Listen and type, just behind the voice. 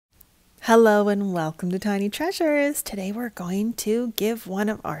Hello and welcome to Tiny Treasures. Today we're going to give one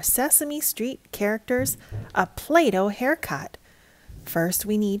of our Sesame Street characters a Play-Doh haircut. First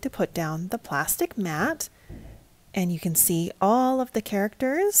we need to put down the plastic mat, and you can see all of the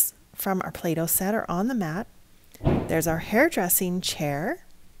characters from our Play-Doh set are on the mat. There's our hairdressing chair,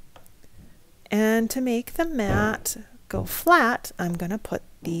 and to make the mat go flat I'm going to put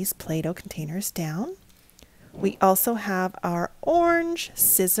these Play-Doh containers down. We also have our orange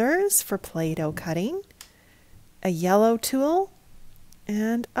scissors for Play-Doh cutting, a yellow tool,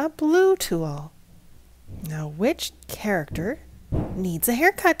 and a blue tool. Now, which character needs a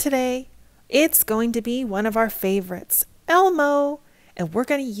haircut today? It's going to be one of our favorites, Elmo, and we're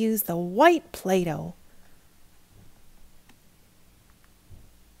going to use the white Play-Doh.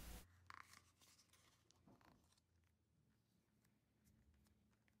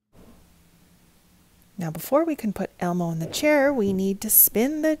 Now, before we can put Elmo in the chair, we need to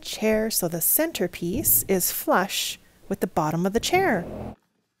spin the chair so the centerpiece is flush with the bottom of the chair.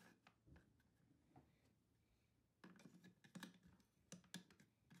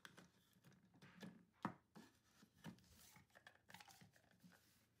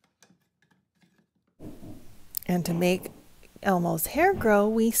 And to make Elmo's hair grow,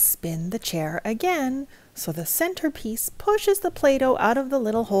 we spin the chair again so the centerpiece pushes the Play-Doh out of the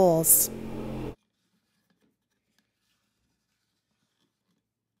little holes.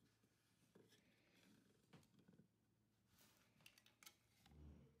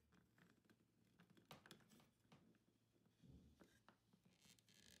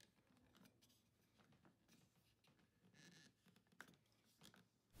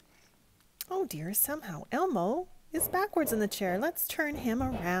 Oh dear, somehow Elmo is backwards in the chair. Let's turn him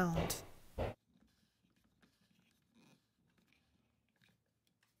around.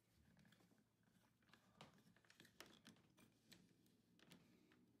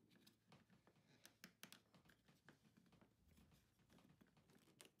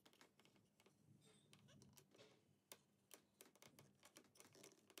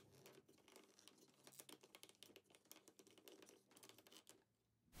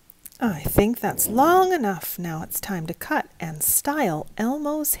 I think that's long enough. Now it's time to cut and style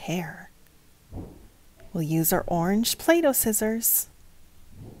Elmo's hair. We'll use our orange Play-Doh scissors.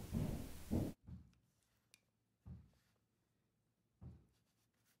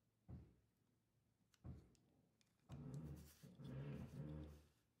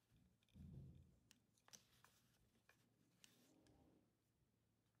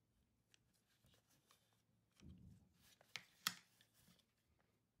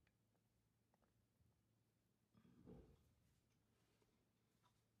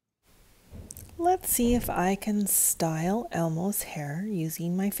 Let's see if I can style Elmo's hair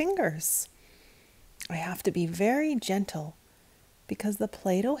using my fingers. I have to be very gentle because the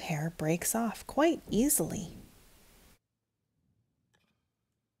Play-Doh hair breaks off quite easily.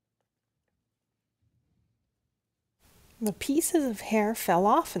 The pieces of hair fell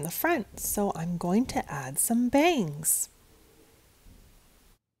off in the front, so I'm going to add some bangs.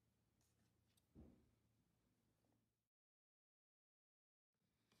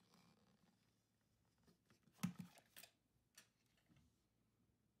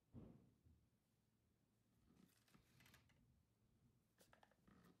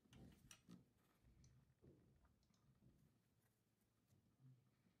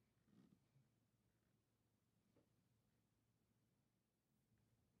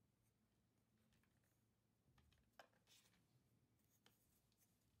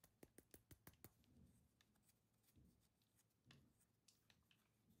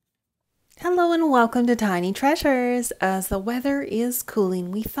 Hello and welcome to Tiny Treasures. As the weather is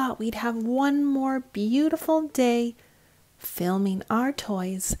cooling, we thought we'd have one more beautiful day filming our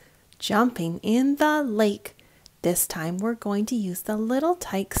toys jumping in the lake. This time we're going to use the Little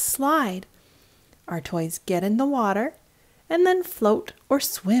Tyke slide. Our toys get in the water and then float or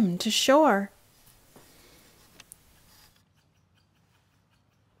swim to shore.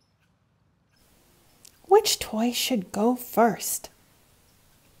 Which toy should go first?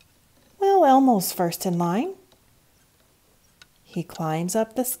 Well, Elmo's first in line. He climbs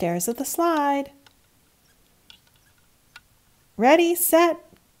up the stairs of the slide. Ready, set,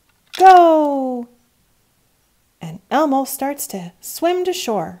 go! And Elmo starts to swim to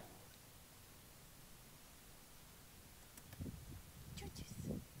shore.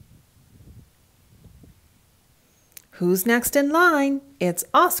 Who's next in line? It's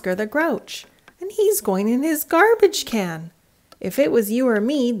Oscar the Grouch, and he's going in his garbage can. If it was you or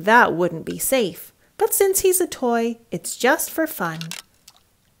me, that wouldn't be safe. But since he's a toy, it's just for fun.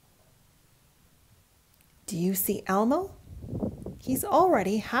 Do you see Elmo? He's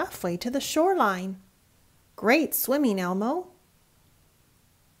already halfway to the shoreline. Great swimming, Elmo.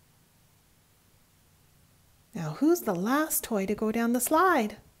 Now who's the last toy to go down the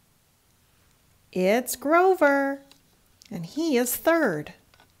slide? It's Grover, and he is third.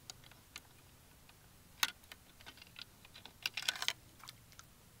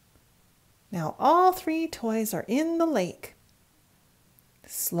 Now all three toys are in the lake,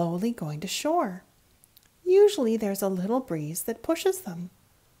 slowly going to shore. Usually there's a little breeze that pushes them.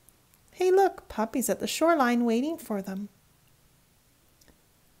 Hey look, Puppy's at the shoreline waiting for them.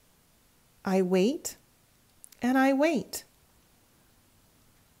 I wait and I wait.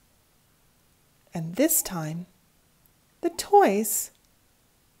 And this time, the toys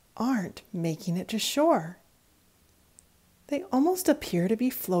aren't making it to shore. They almost appear to be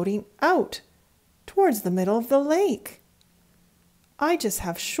floating out towards the middle of the lake. I just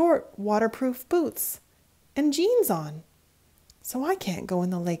have short waterproof boots and jeans on, so I can't go in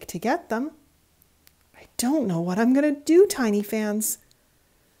the lake to get them. I don't know what I'm going to do, Tiny Fans.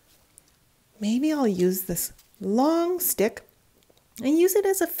 Maybe I'll use this long stick and use it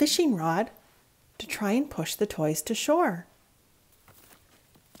as a fishing rod to try and push the toys to shore.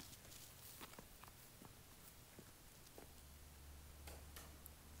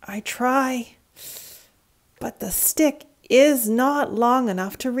 I try, but the stick is not long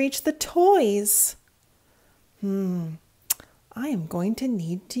enough to reach the toys. I am going to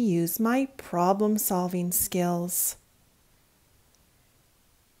need to use my problem-solving skills.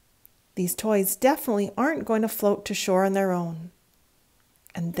 These toys definitely aren't going to float to shore on their own.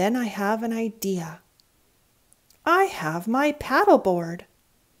 And then I have an idea. I have my paddleboard.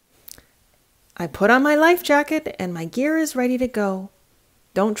 I put on my life jacket and my gear is ready to go.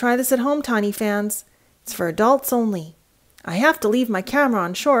 Don't try this at home, Tiny Fans. It's for adults only. I have to leave my camera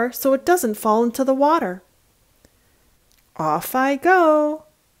on shore so it doesn't fall into the water. Off I go.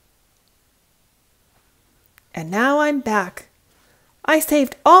 And now I'm back. I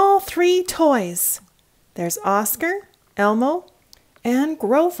saved all three toys. There's Oscar, Elmo, and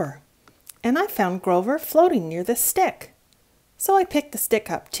Grover. And I found Grover floating near the stick. So I picked the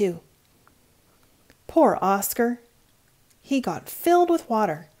stick up too. Poor Oscar. He got filled with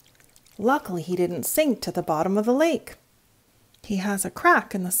water. Luckily he didn't sink to the bottom of the lake. He has a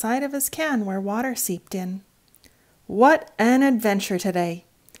crack in the side of his can where water seeped in. What an adventure today!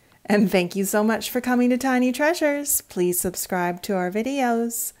 And thank you so much for coming to Tiny Treasures. Please subscribe to our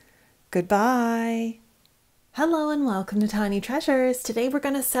videos. Goodbye. Hello and welcome to Tiny Treasures. Today we're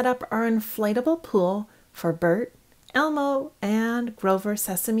going to set up our inflatable pool for Bert, Elmo, and Grover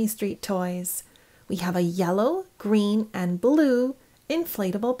Sesame Street toys. We have a yellow, green, and blue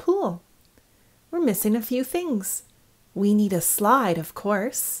inflatable pool. We're missing a few things. We need a slide, of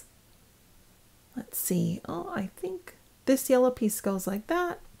course. Let's see. Oh, I think this yellow piece goes like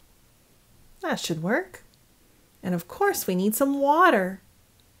that. That should work. And of course, we need some water.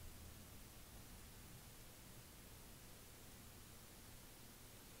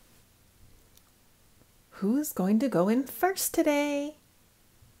 Who's going to go in first today?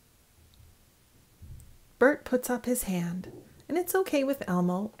 Bert puts up his hand, and it's okay with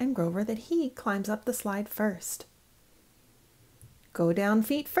Elmo and Grover that he climbs up the slide first. Go down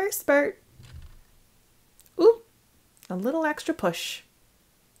feet first, Bert. Ooh, a little extra push.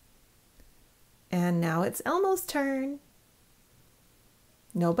 And now it's Elmo's turn.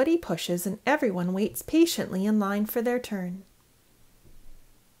 Nobody pushes and everyone waits patiently in line for their turn.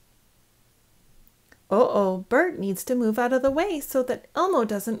 Uh-oh, Bert needs to move out of the way so that Elmo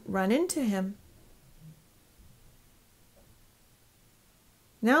doesn't run into him.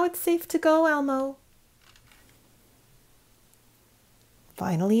 Now it's safe to go, Elmo.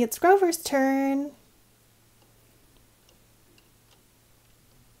 Finally, it's Grover's turn.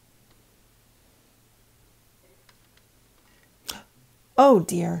 Oh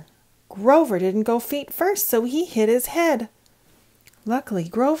dear, Grover didn't go feet first, so he hit his head. Luckily,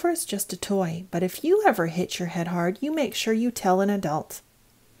 Grover's just a toy, but if you ever hit your head hard, you make sure you tell an adult.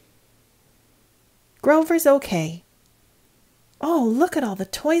 Grover's okay. Oh, look at all the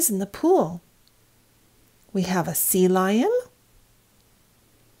toys in the pool. We have a sea lion.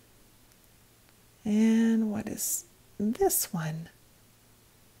 And what is this one?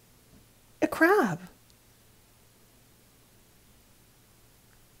 A crab.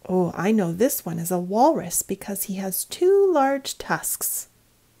 Oh, I know this one is a walrus because he has two large tusks.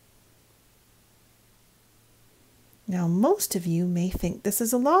 Now, most of you may think this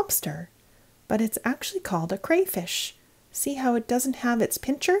is a lobster, but it's actually called a crayfish. See how it doesn't have its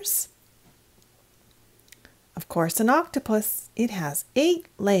pinchers? Of course, an octopus, it has 8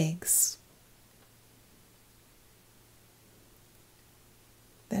 legs.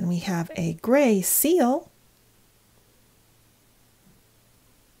 Then we have a gray seal.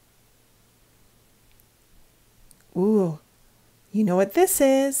 Ooh, you know what this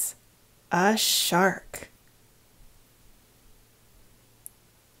is? A shark.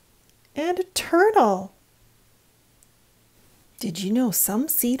 And a turtle. Did you know some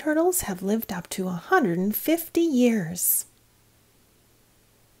sea turtles have lived up to 150 years?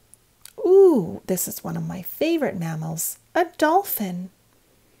 Ooh, this is one of my favorite mammals, a dolphin.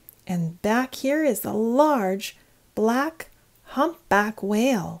 And back here is a large black humpback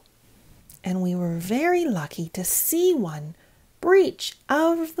whale. And we were very lucky to see one breach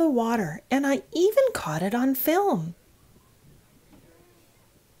out of the water, and I even caught it on film.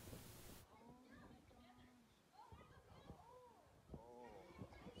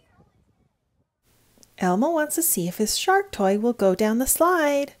 Elmo wants to see if his shark toy will go down the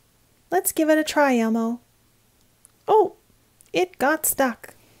slide. Let's give it a try, Elmo. Oh, it got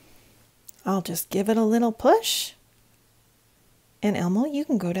stuck. I'll just give it a little push. And Elmo, you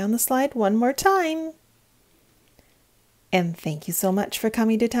can go down the slide one more time. And thank you so much for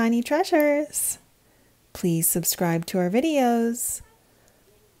coming to Tiny Treasures. Please subscribe to our videos.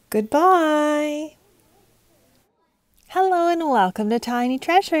 Goodbye. Hello and welcome to Tiny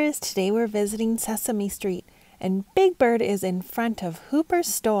Treasures. Today we're visiting Sesame Street and Big Bird is in front of Hooper's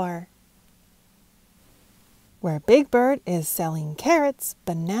store, where Big Bird is selling carrots,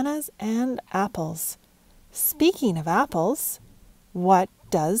 bananas, and apples. Speaking of apples, what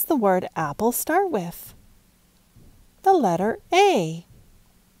does the word apple start with? The letter A.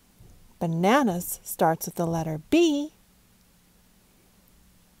 Bananas starts with the letter B.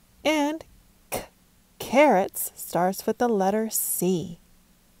 And carrots starts with the letter C.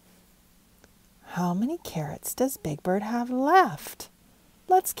 How many carrots does Big Bird have left?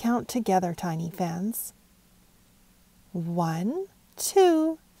 Let's count together, tiny fans. 1,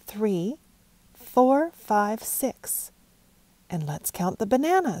 2, 3, 4, 5, 6. And let's count the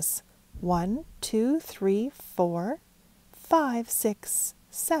bananas. 1, 2, 3, 4, 5, 6,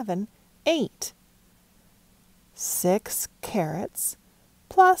 7, 8. 6 carrots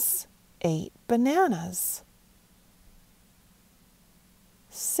plus 8 bananas.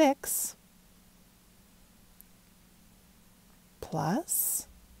 6 plus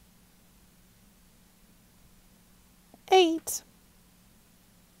 8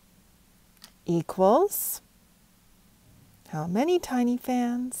 equals how many, tiny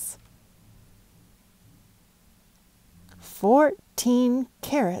fans? 14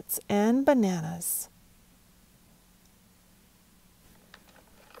 carrots and bananas.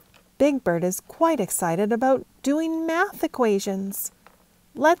 Big Bird is quite excited about doing math equations.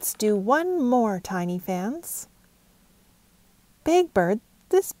 Let's do one more, tiny fans. Big Bird,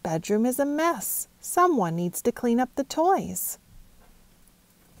 this bedroom is a mess. Someone needs to clean up the toys.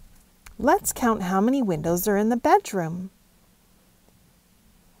 Let's count how many windows are in the bedroom.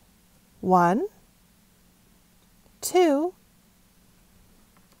 1, 2,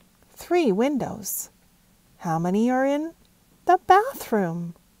 3 windows. How many are in the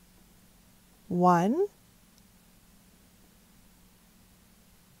bathroom? 1,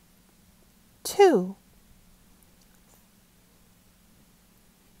 2,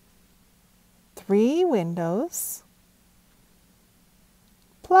 3 windows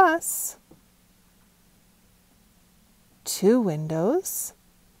plus 2 windows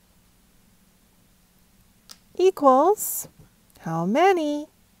equals how many?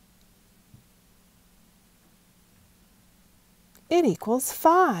 It equals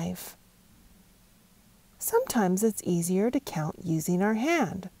 5. Sometimes it's easier to count using our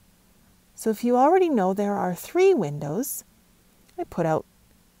hand. So if you already know there are 3 windows, I put out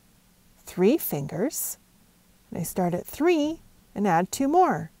 3 fingers, and I start at 3 and add 2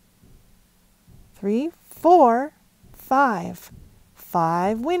 more. 3, 4, 5.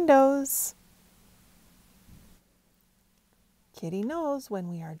 5 windows. Kitty knows when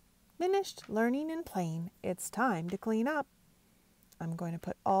we are finished learning and playing, it's time to clean up. I'm going to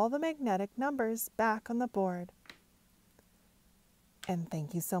put all the magnetic numbers back on the board. And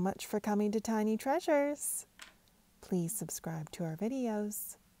thank you so much for coming to Tiny Treasures. Please subscribe to our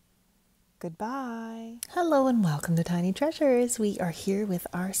videos. Goodbye. Hello and welcome to Tiny Treasures. We are here with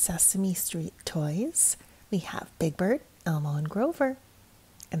our Sesame Street toys. We have Big Bird, Elmo, and Grover.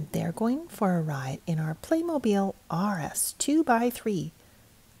 And they're going for a ride in our Playmobil RS 2x3.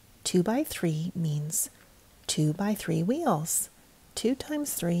 2x3 means 2x3 wheels. 2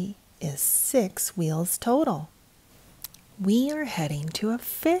 times 3 is 6 wheels total. We are heading to a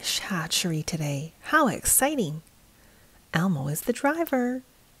fish hatchery today. How exciting! Elmo is the driver.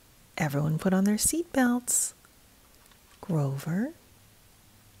 Everyone put on their seat belts. Grover,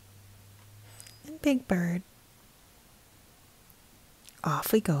 and Big Bird.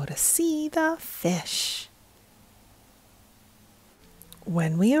 Off we go to see the fish.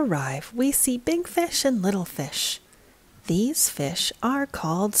 When we arrive, we see big fish and little fish. These fish are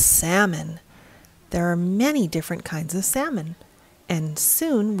called salmon. There are many different kinds of salmon, and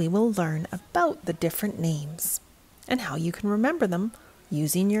soon we will learn about the different names and how you can remember them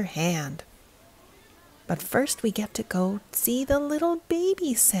using your hand. But first we get to go see the little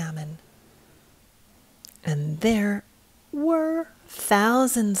baby salmon. And there were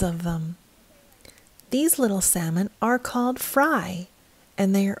thousands of them. These little salmon are called fry,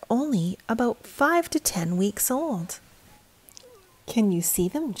 and they are only about 5 to 10 weeks old. Can you see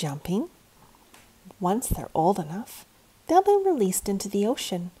them jumping? Once they're old enough, they'll be released into the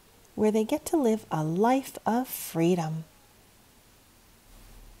ocean, where they get to live a life of freedom.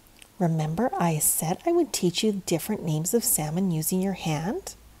 Remember I said I would teach you different names of salmon using your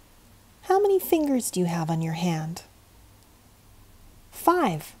hand? How many fingers do you have on your hand?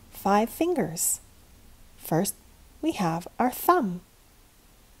 5 fingers. First, we have our thumb.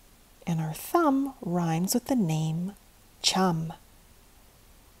 And our thumb rhymes with the name chum.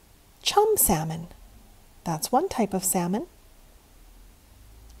 Chum salmon. That's one type of salmon.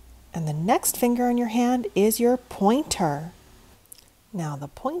 And the next finger on your hand is your pointer. Now the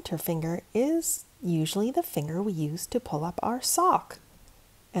pointer finger is usually the finger we use to pull up our sock.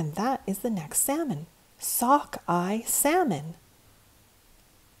 And that is the next salmon, sockeye salmon.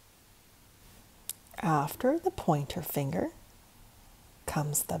 After the pointer finger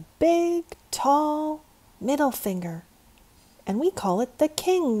comes the big, tall middle finger. And we call it the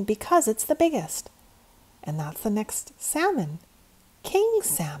king because it's the biggest. And that's the next salmon, king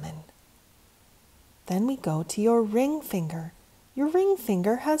salmon. Then we go to your ring finger. Your ring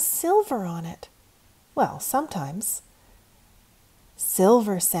finger has silver on it. Well, sometimes.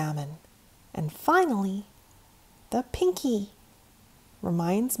 Silver salmon. And finally, the pinky.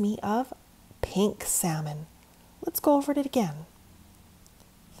 Reminds me of pink salmon. Let's go over it again.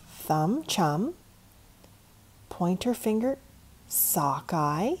 Thumb, chum. Pointer finger,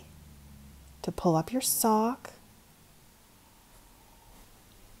 sockeye, to pull up your sock.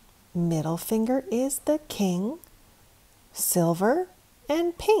 Middle finger is the king, silver,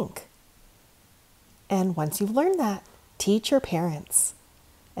 and pink. And once you've learned that, teach your parents.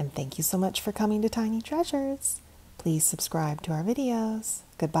 And thank you so much for coming to Tiny Treasures. Please subscribe to our videos.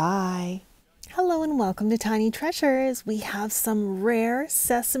 Goodbye. Hello and welcome to Tiny Treasures. We have some rare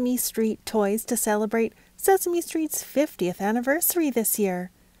Sesame Street toys to celebrate Sesame Street's 50th anniversary this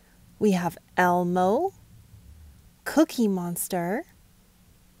year. We have Elmo, Cookie Monster,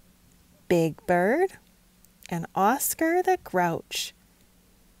 Big Bird, and Oscar the Grouch.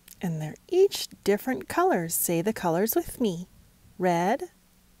 And they're each different colors. Say the colors with me. Red,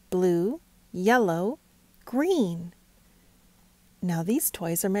 blue, yellow, green. Now these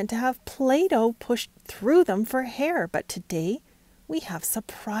toys are meant to have Play-Doh pushed through them for hair, but today we have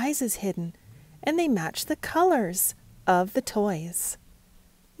surprises hidden, and they match the colors of the toys.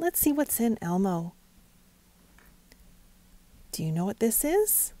 Let's see what's in Elmo. Do you know what this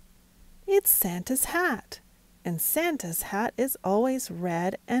is? It's Santa's hat, and Santa's hat is always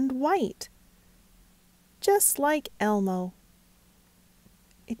red and white, just like Elmo.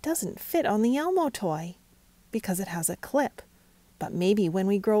 It doesn't fit on the Elmo toy because it has a clip, but maybe when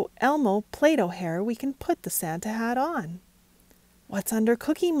we grow Elmo Play-Doh hair, we can put the Santa hat on. What's under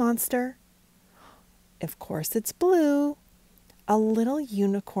Cookie Monster? Of course it's blue. A little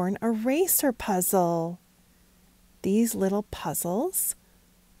unicorn eraser puzzle. These little puzzles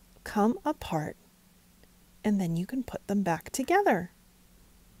come apart and then you can put them back together.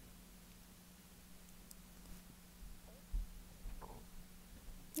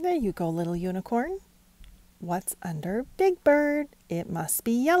 There you go, little unicorn. What's under Big Bird? It must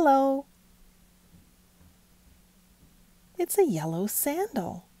be yellow. It's a yellow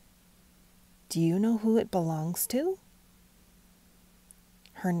sandal. Do you know who it belongs to?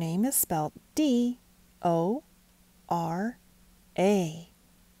 Her name is spelled D-O-R-A.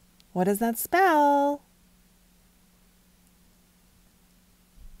 What does that spell?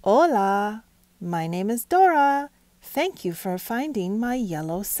 Hola, my name is Dora. Thank you for finding my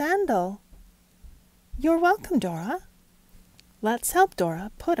yellow sandal. You're welcome, Dora. Let's help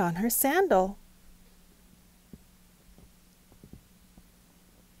Dora put on her sandal.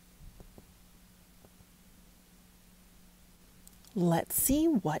 Let's see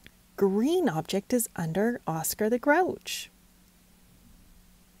what green object is under Oscar the Grouch.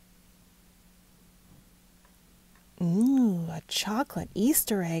 Ooh, a chocolate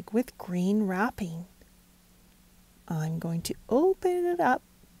Easter egg with green wrapping. I'm going to open it up.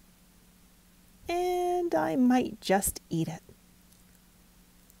 and I might just eat it.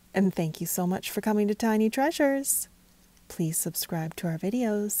 And thank you so much for coming to Tiny Treasures. Please subscribe to our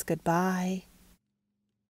videos. Goodbye.